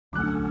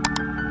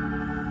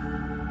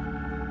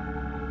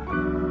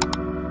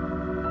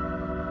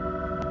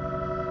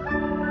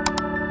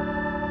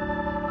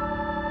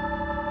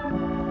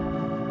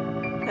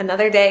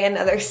Another day,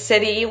 another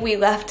city. We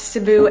left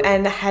Cebu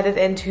and headed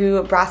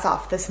into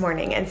Brasov this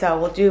morning, and so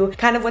we'll do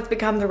kind of what's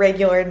become the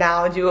regular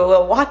now, do a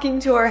little walking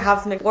tour,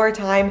 have some explore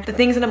time. The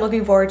things that I'm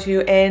looking forward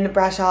to in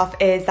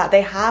Brasov is that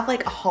they have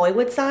like a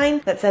Hollywood sign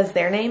that says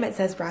their name, it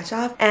says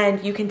Brasov,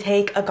 and you can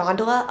take a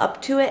gondola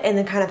up to it and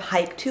then kind of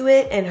hike to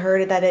it, and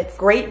heard that it's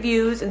great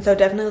views, and so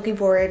definitely looking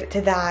forward to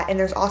that. And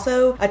there's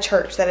also a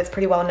church that it's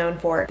pretty well known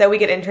for that we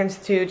get entrance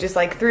to just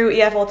like through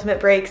EF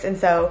Ultimate breaks. And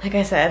so like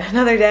I said,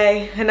 another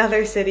day,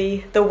 another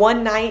city. The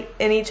one night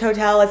in each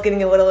hotel is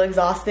getting a little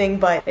exhausting,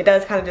 but it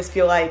does kind of just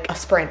feel like a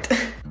sprint.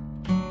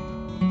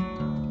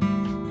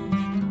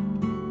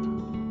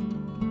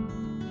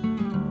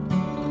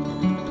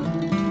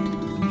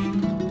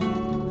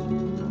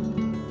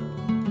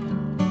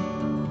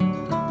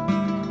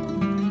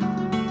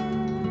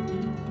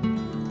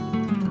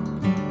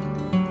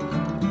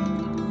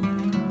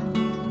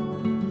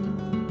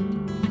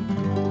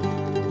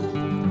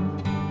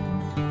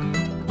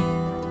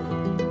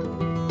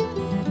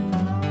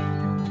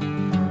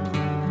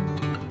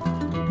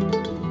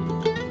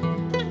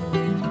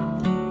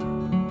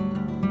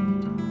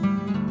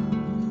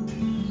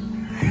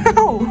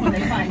 When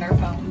they find our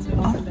phones, we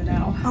don't put it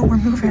out. Oh, we're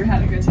moving. We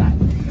had a good time.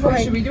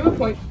 Right. Should we do a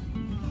point?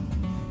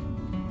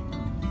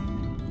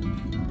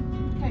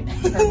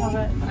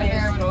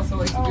 I would also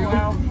like to do.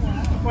 Wow.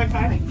 0.5. Oh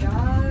my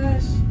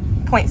gosh.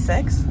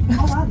 0.6.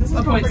 Oh wow, this is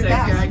A going 0.6, pretty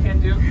yeah, I fast. can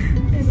do.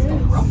 It's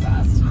real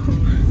fast.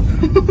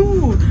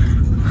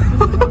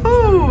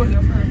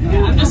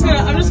 Yeah, I'm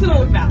just gonna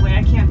look that way.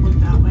 I can't look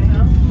that way.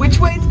 Which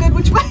way is good?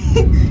 Which way?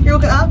 You're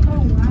looking up? Oh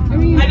wow. I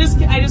mean, I just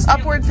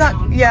Upwards, can't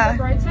not look down. yeah. On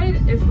the bright side,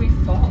 if we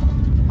fall,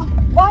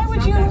 Why would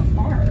it's you? not that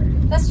far.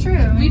 That's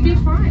true. We'd be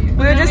fine.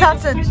 We would just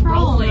have to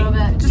Roll a little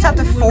bit. just have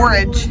to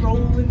forage.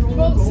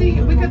 Well, see,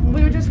 we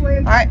would just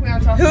land. All right.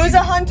 Who's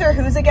a hunter?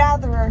 Who's a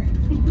gatherer?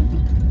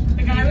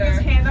 The guy with his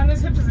hand on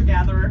his hip is a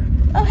gatherer.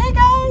 Oh, hey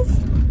guys.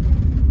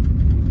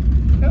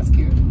 That's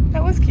cute.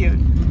 That was cute.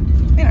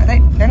 You know,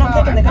 they're not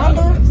taking the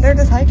gondola. They're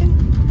just hiking.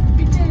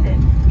 We did it.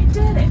 We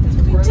did it.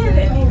 We did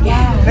it.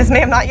 Yeah. Miss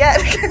Ma'am, not yet.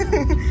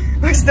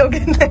 We're still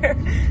getting there.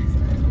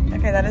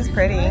 Okay, that is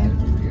pretty.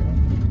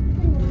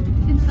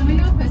 Can somebody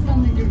go post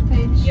on the group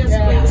page? Yes,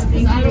 Yeah. please.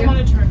 Because I don't want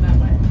to turn that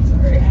way.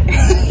 Sorry.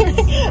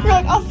 You're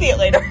like, I'll see it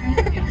later.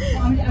 Yeah.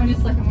 Well, I'm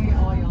just like, I'm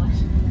all yawn.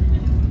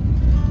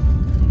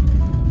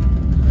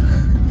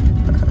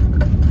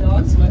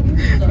 I'm sweating.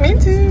 Me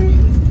too.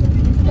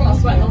 We're all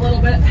sweating a little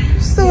bit.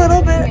 Just a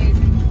little bit.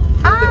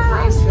 The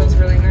breeze feels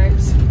really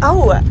nice.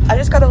 Oh, I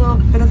just got a little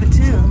bit of it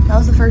too. That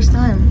was the first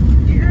time.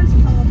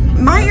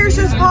 My ears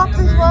just popped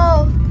as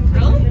well.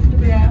 Really?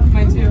 Yeah,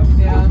 mine too.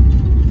 Yeah.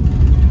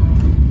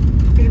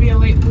 Gonna be a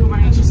late bloomer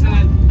and it's just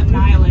gonna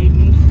annihilate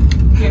me.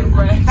 Get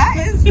wrecked. That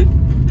is,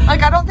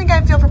 like, I don't think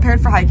I feel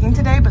prepared for hiking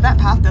today, but that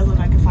path does look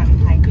like a fun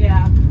hike.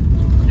 Yeah,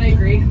 I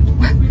agree.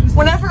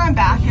 Whenever I'm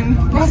back in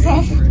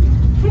Brasov.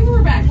 When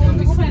we're back,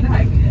 we'll plan to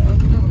hike. Oh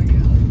my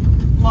god.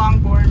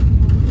 Longboard.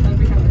 That'd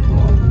be kind of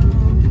cool.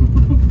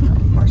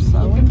 We're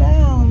slowing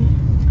down.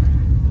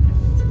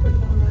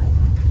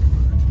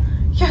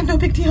 Yeah, no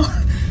big deal.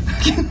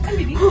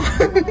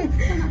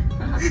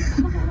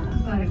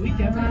 We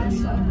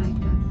definitely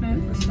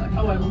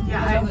Oh, I will.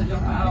 Yeah, I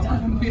jump out.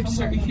 We have to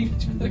start eating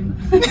each other.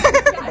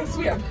 Guys,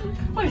 we have.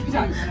 What are you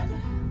talking about?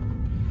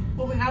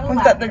 Well, we have a Was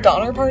that the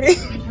Donner Party? We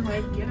can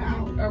like get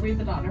out. Are we at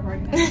the Donner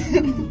Party now?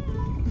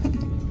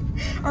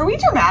 Are we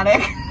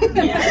dramatic?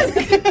 Yes.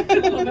 A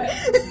little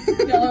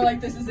bit. Y'all are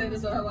like, this is it. This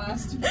is our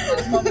last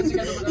moments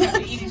together. We're gonna have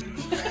to eat each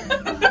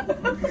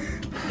other.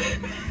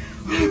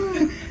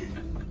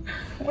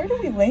 Where do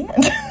we land?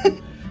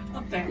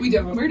 Up there. We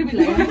don't. Where do we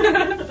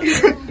land?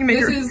 You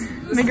make This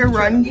her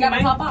run. You gotta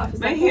pop off.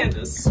 My hand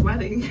is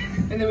sweating.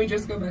 And then we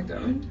just go back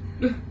down.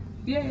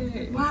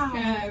 Yay. Wow.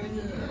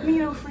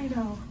 Nito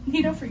Frito.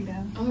 Nito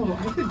Frito. Oh,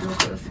 I could go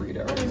for a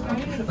Frito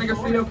right now. Like a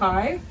Frito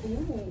pie?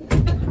 Ooh.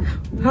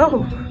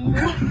 Oh.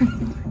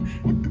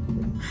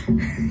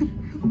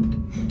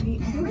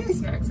 Do we have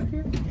snacks up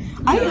here? Do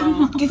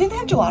you think they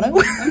have gelato?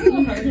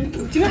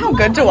 Do you know how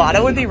good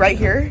gelato would be right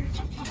here?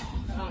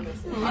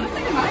 Honestly,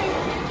 it might.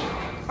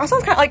 That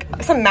sounds kind of like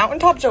some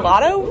mountaintop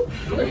gelato.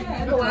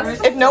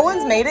 If no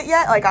one's made it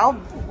yet, like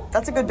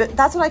that's a good bit.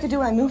 That's what I could do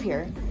when I move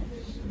here.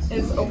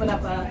 Is open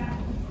up a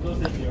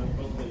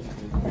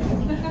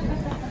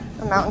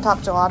mountaintop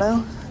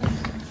gelato.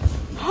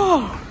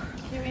 Oh.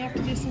 Okay, we have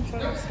to do some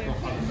photos here.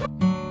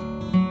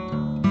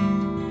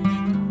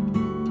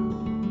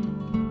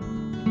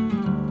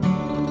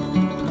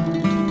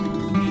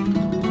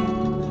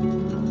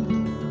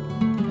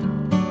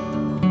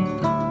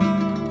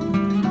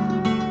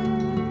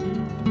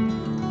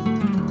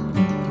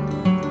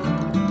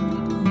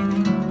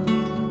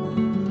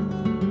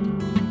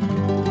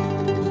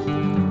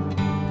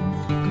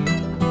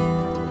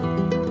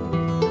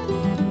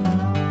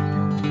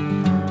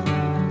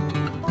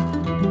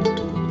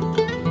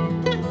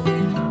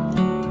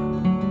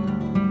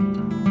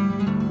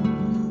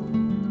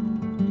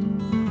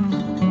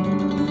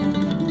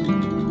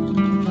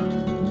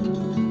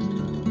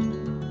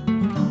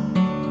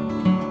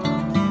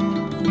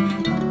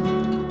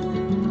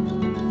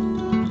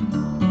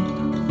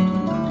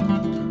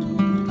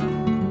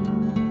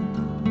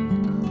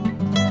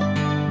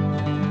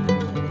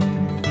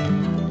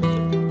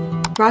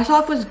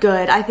 Brasov was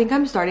good. I think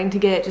I'm starting to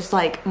get just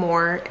like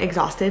more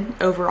exhausted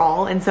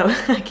overall, and so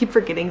I keep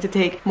forgetting to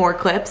take more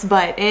clips.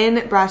 But in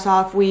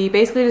Brasov, we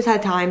basically just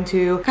had time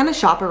to kind of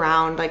shop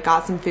around, like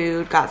got some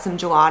food, got some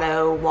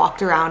gelato,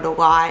 walked around a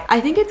lot. I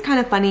think it's kind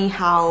of funny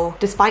how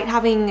despite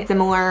having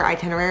similar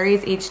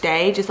itineraries each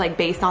day, just like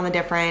based on the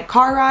different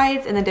car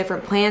rides and the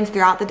different plans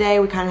throughout the day,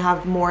 we kind of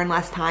have more and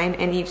less time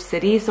in each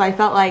city. So I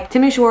felt like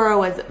Timisoara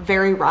was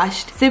very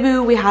rushed.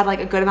 Cebu we had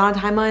like a good amount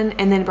of time on,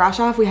 and then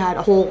Brasov we had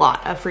a whole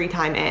lot of free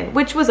time in,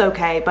 which was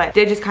okay, but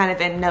did just kind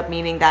of end up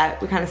meaning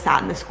that we kind of sat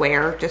in the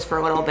square just for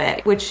a little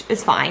bit, which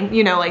is fine,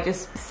 you know, like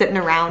just sitting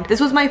around. This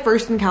was my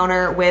first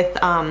encounter with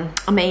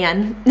a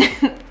man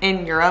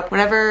in Europe.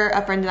 Whenever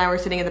a friend and I were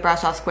sitting in the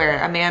Brasov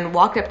square, a man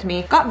walked up to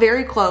me, got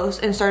very close,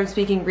 and started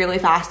speaking really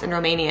fast in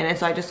Romanian. And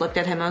so I just looked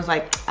at him and I was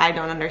like, I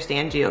don't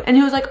understand you. And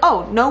he was like,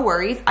 oh, no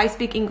worries, I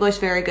speak English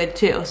very good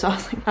too. So I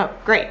was like, oh,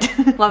 great.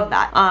 Love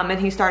that. And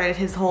he started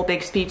his whole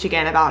big speech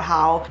again about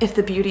how if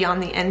the beauty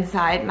on the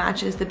inside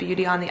matches the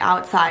beauty on the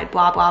outside,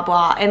 blah, blah,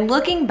 blah. And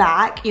looking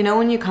back, you know,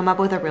 when you come up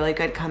with a really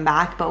good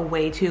comeback, but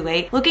way too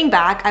late, looking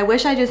back, I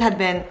wish I just had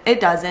been, it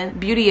doesn't,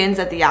 beauty ends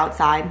at the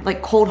outside,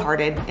 like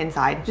cold-hearted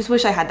inside. Just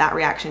wish I had that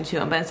reaction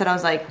to him, but instead I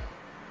was like,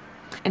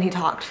 and he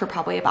talked for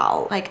probably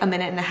about like a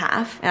minute and a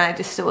half, and I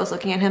just still was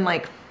looking at him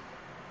like,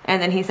 and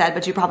then he said,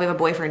 but you probably have a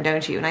boyfriend,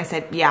 don't you? And I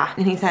said, yeah.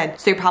 And he said,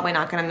 so you're probably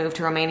not gonna move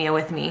to Romania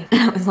with me.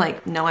 And I was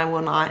like, no, I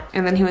will not.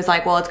 And then he was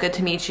like, well, it's good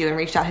to meet you, and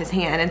reached out his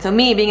hand. And so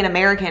me being an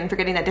American,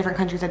 forgetting that different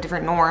countries have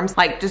different norms,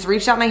 like just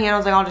reached out my hand. I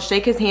was like, I'll just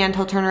shake his hand,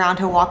 he'll turn around,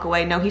 he'll walk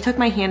away. No, he took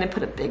my hand and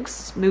put a big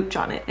smooch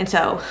on it. And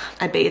so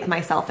I bathed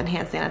myself in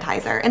hand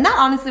sanitizer. And that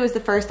honestly was the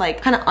first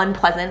like kind of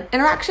unpleasant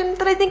interaction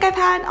that I think I've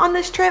had on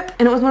this trip.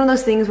 And it was one of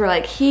those things where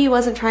like, he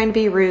wasn't trying to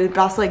be rude,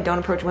 but also like don't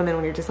approach women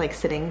when you're just like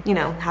sitting, you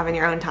know, having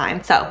your own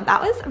time. So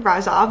that was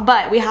Brasov.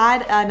 But we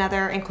had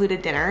another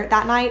included dinner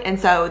that night, and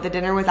so the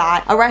dinner was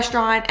at a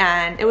restaurant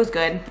and it was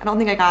good. I don't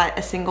think I got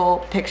a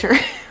single picture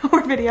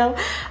or video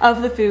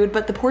of the food,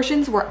 but the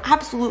portions were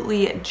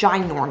absolutely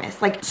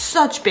ginormous, like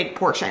such big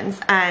portions,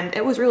 and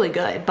it was really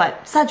good,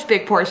 but such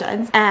big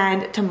portions.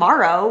 And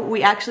tomorrow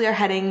we actually are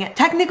heading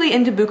technically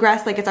into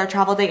Bucharest, like it's our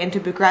travel day into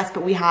Bucharest,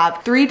 but we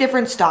have 3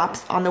 different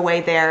stops on the way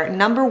there.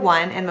 Number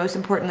 1, and most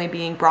importantly,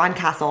 being Bran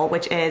Castle,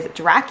 which is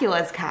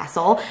Dracula's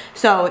castle.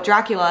 So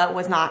Dracula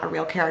was not a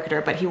real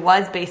character, but he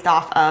was based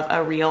off of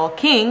a real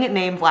king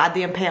named Vlad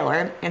the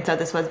Impaler, and so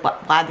this was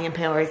Vlad the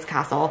Impaler's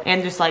castle,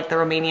 and just like the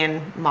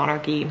Romanian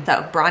monarchy.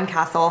 So Bran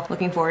Castle,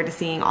 looking forward to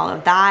seeing all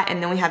of that.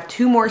 And then we have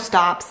 2 more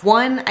stops.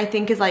 One I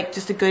think is like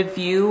just a good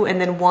view,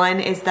 and then one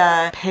is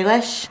the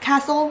Peles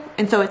Castle,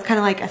 and so it's kind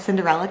of like a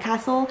Cinderella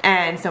castle.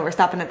 And so we're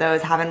stopping at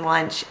those, having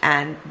lunch,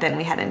 and then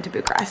we head into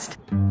Bucharest.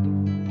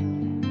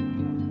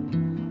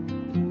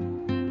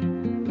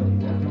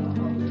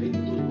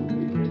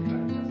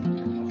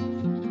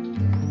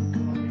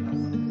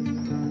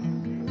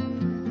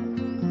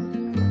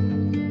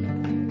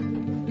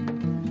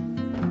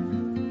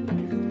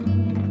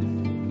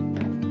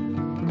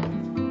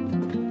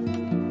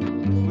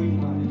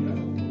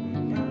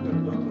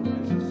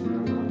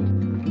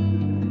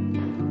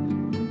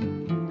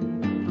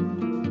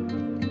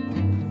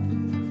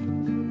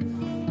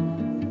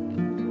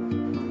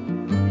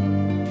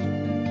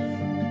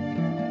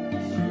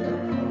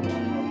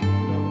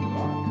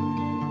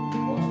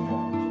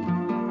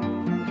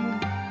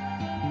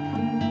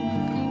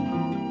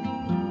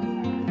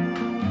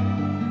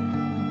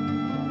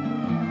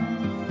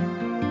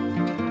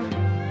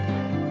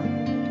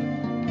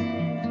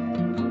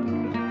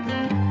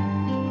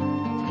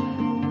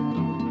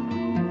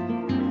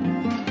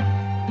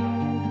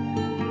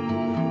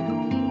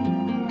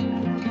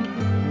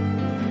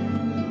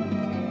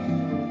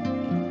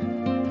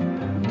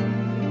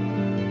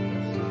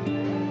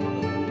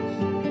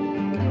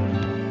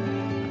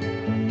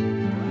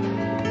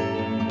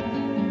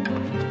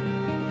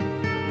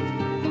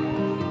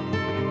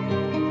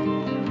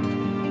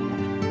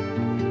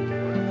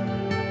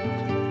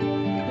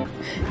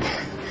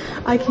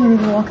 I can't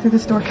even walk through the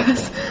store,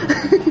 guys.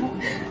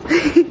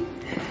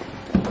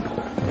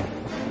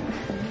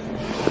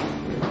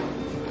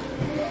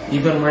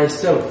 Even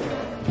myself,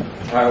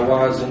 I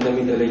was in the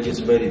Middle Ages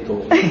very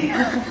tall.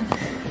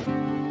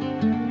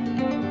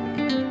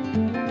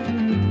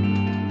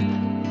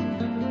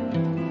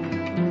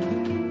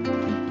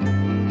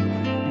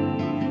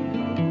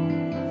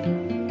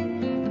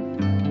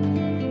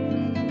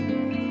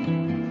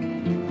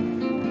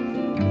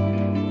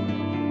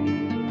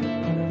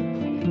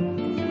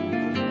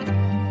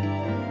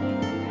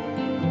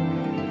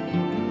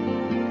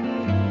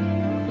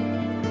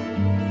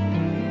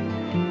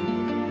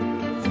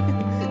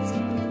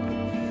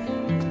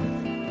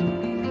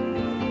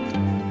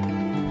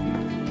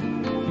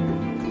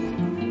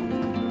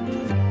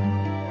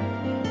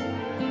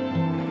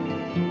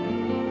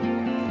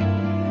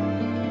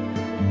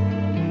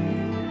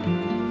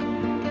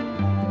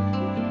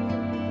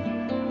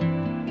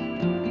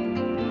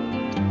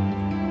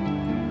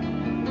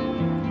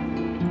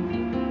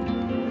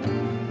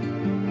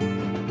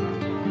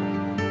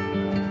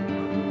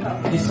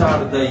 These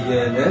are the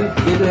yele.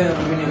 Yele in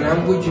Romanian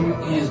language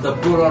is the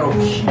plural of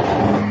sheep.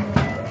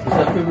 It's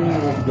the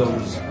feminine of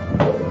those.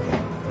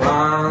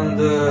 And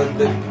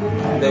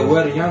they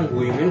were young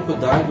women who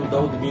died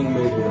without being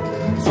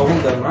married. So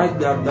in the night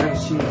they are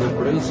dancing the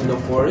brains in the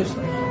forest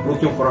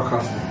looking for a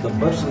husband. The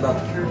person that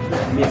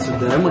meets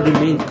them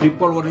remained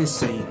crippled or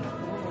insane.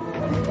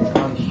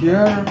 And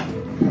here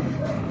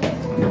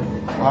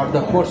are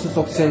the horses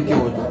of Saint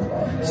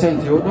Theodore.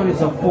 Saint Theodore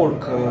is a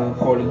folk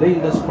holiday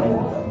in the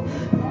spring.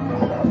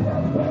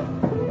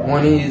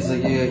 When is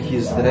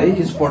his day,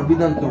 is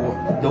forbidden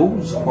to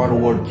those who are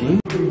working.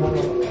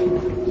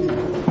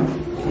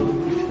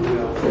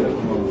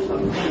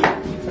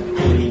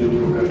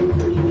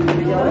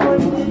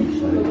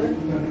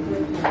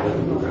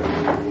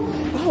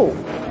 Oh,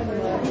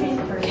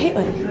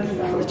 Caitlin,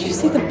 did you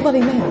see the bloody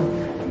man?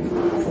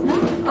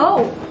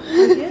 Oh, I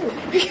did.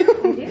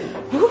 I did.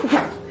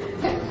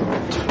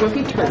 What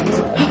he turns?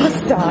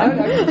 Stop.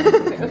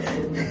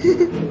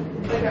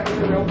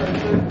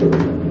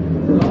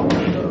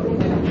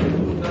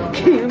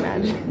 Can you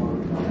imagine?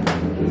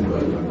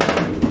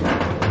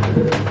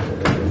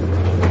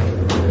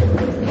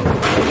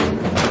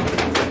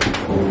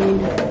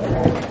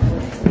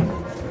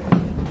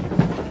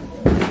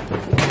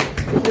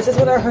 This is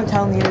what our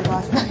hotel needed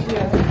last night.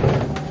 Yeah.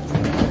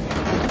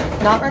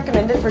 Not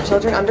recommended for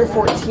children under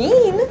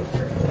 14.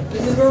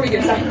 This is where we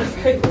get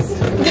sacrificed.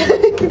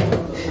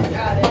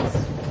 Got it.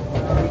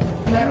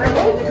 Not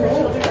recommended for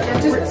children.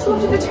 Just let's go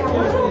to the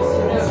tower.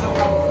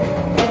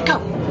 Go.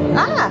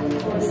 Ah,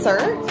 sir.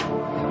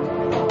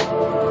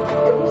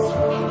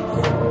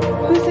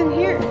 Who's in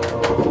here?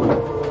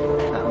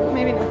 Oh,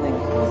 maybe nothing.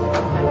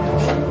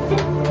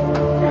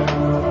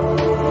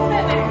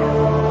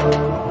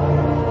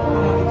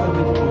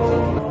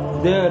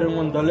 There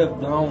on the left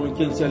down you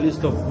can see a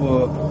list of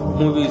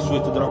movies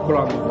with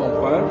Dracula and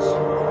vampires.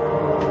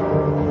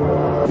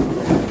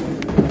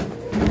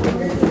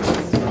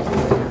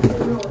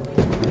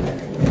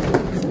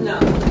 No.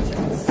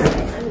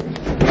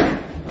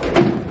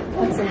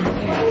 What's in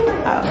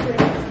here? Oh.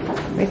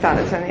 We thought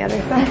it was on the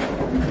other side.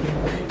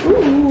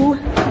 Ooh.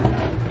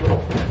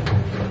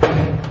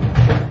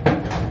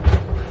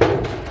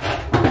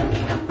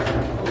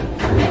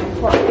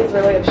 Well, it's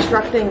really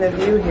obstructing the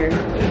view here.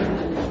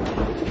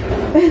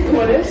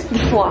 What is?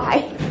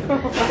 Fly.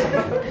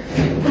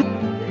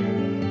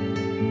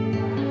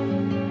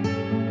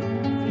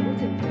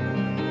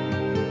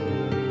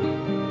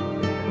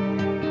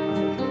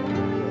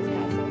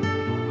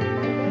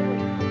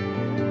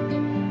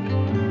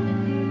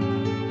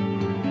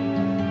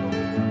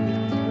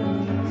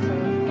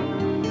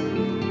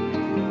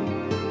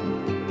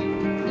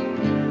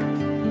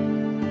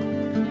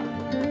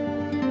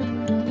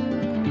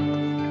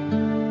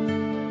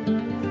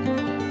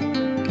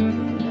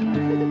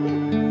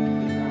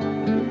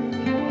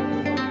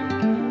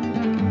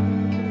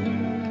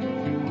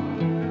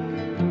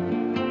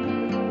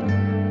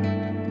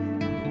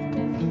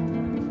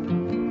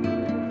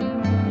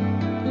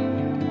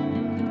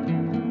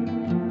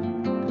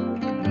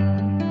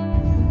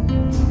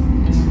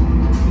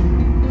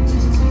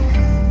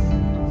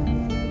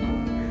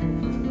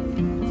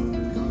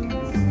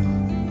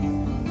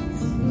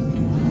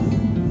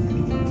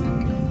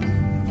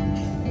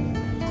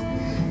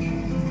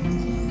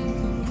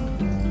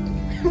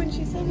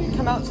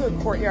 Come out to a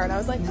courtyard. I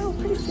was like, oh,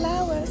 pretty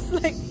flowers.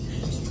 Like,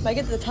 I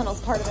get to the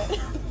tunnels part of it.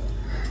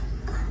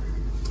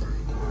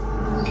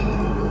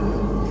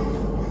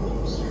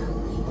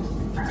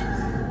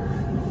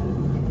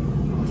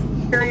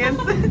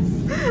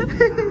 Experiences.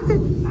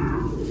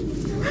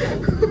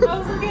 I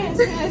was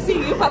like, can I see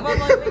you pop up like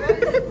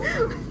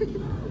that?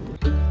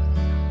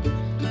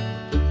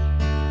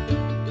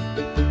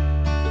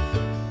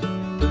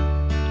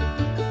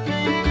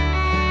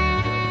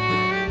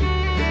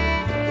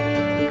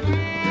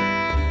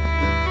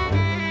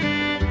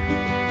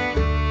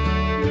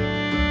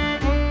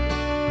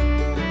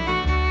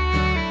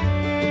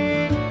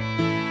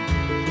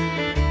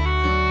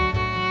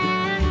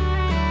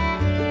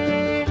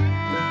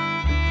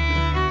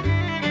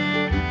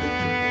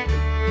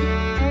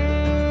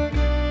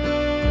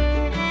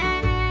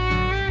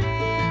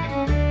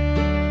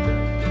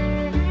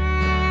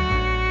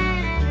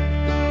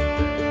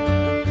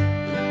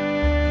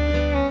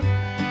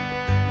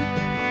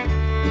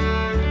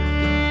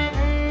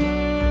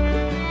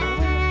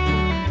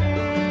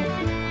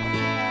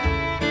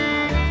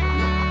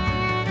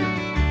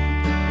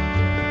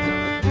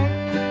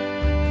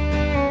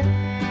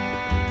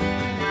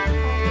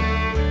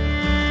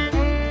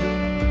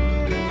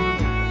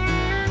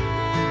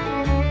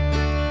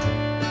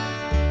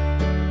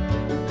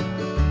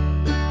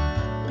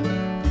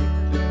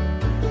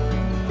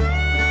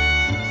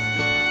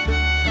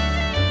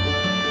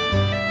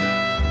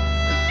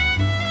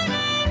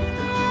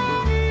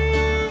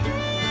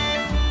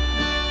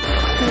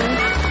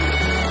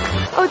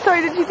 Oh,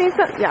 sorry, did you see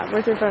something? Yeah,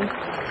 where's your phone?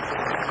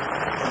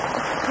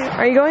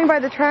 Are you going by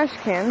the trash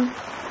can? No.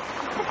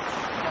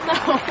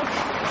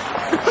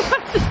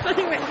 I'm just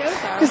letting my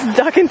nose out. Just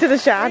duck into the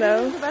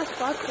shadow. The best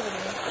spots for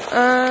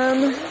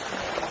me.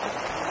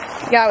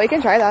 Yeah, we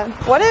can try that.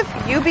 What if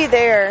you be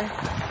there?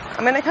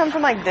 I'm gonna come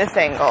from like this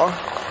angle.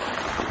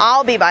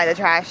 I'll be by the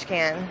trash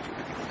can.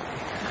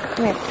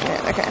 Okay.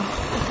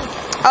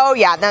 Oh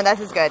yeah, no, this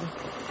is good.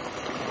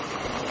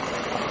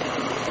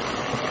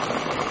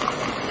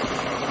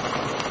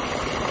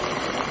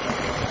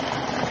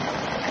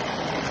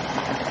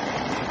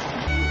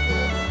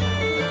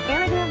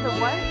 And I can have the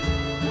what?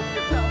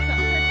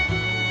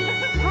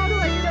 How do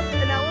I get up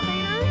an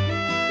elevator?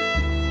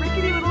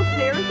 Rickety little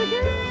stairs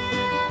again?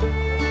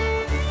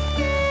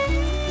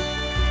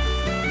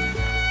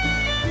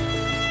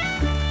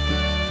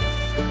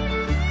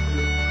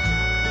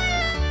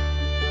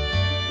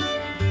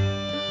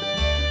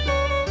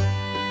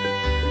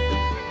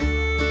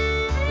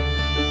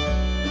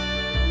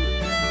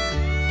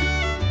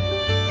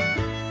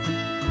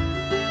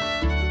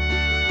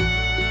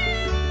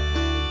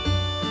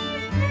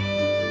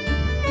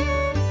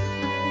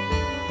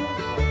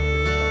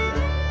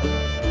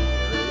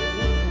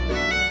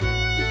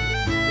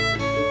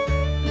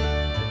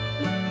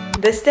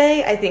 This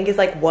day, I think, is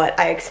like what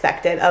I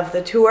expected of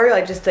the tour,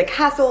 like just the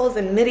castles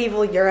in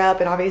medieval Europe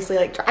and obviously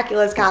like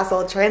Dracula's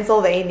castle,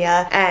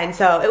 Transylvania. And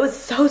so it was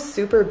so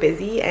super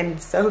busy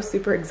and so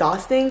super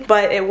exhausting,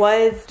 but it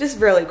was just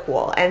really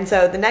cool. And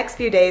so the next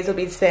few days will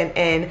be spent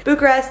in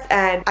Bucharest,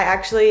 and I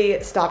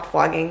actually stopped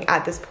vlogging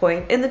at this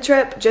point in the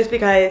trip just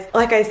because,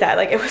 like I said,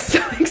 like it was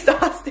so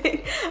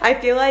exhausting. I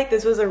feel like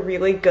this was a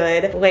really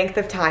good length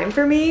of time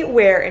for me,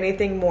 where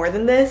anything more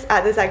than this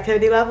at this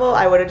activity level,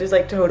 I would have just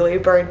like totally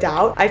burnt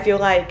out. I feel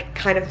like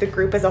kind of the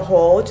group as a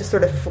whole just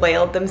sort of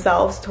flailed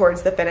themselves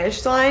towards the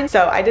finish line.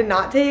 So I did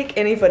not take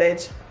any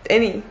footage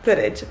in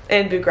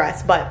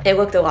Bucharest, but it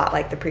looked a lot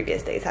like the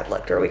previous days had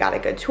looked, where we got a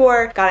good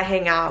tour, got to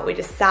hang out, we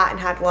just sat and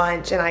had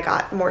lunch, and I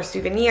got more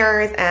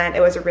souvenirs, and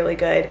it was a really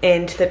good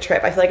end to the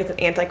trip. I feel like it's an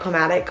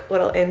anticlimactic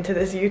little end to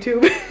this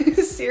YouTube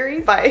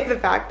series by the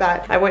fact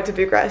that I went to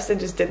Bucharest and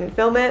just didn't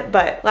film it.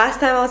 But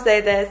last time I'll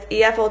say this,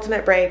 EF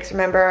Ultimate Breaks,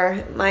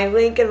 remember my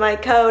link and my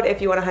code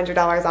if you want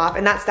 $100 off,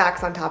 and that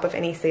stacks on top of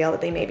any sale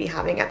that they may be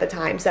having at the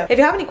time. So if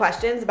you have any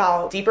questions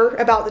deeper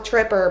about the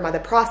trip or the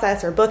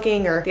process or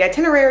booking or the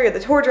itinerary or the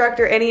tour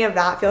director, any of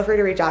that, feel free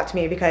to reach out to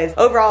me, because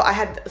overall I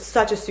had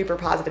such a super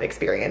positive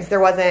experience. There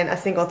wasn't a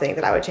single thing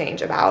that I would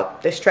change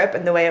about this trip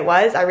and the way it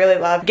was. I really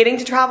loved getting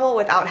to travel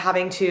without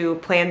having to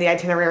plan the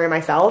itinerary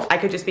myself. I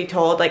could just be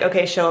told like,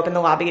 okay, show up in the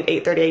lobby at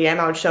 8:30 a.m.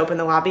 I would show up in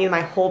the lobby and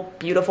my whole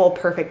beautiful,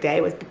 perfect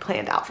day was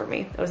planned out for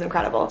me. It was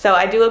incredible. So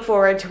I do look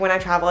forward to when I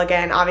travel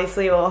again.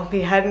 Obviously we'll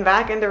be heading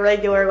back into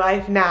regular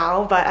life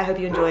now, but I hope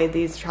you enjoyed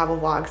these travel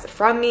vlogs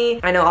from me.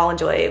 I know I'll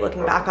enjoy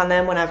looking back on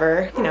them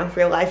whenever, you know,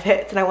 real life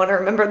hits and I want to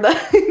remember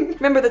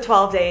the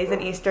 12 days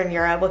in Eastern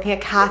Europe looking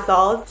at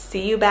castles.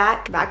 See you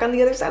back on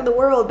the other side of the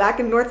world, back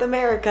in North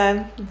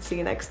America. See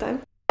you next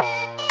time.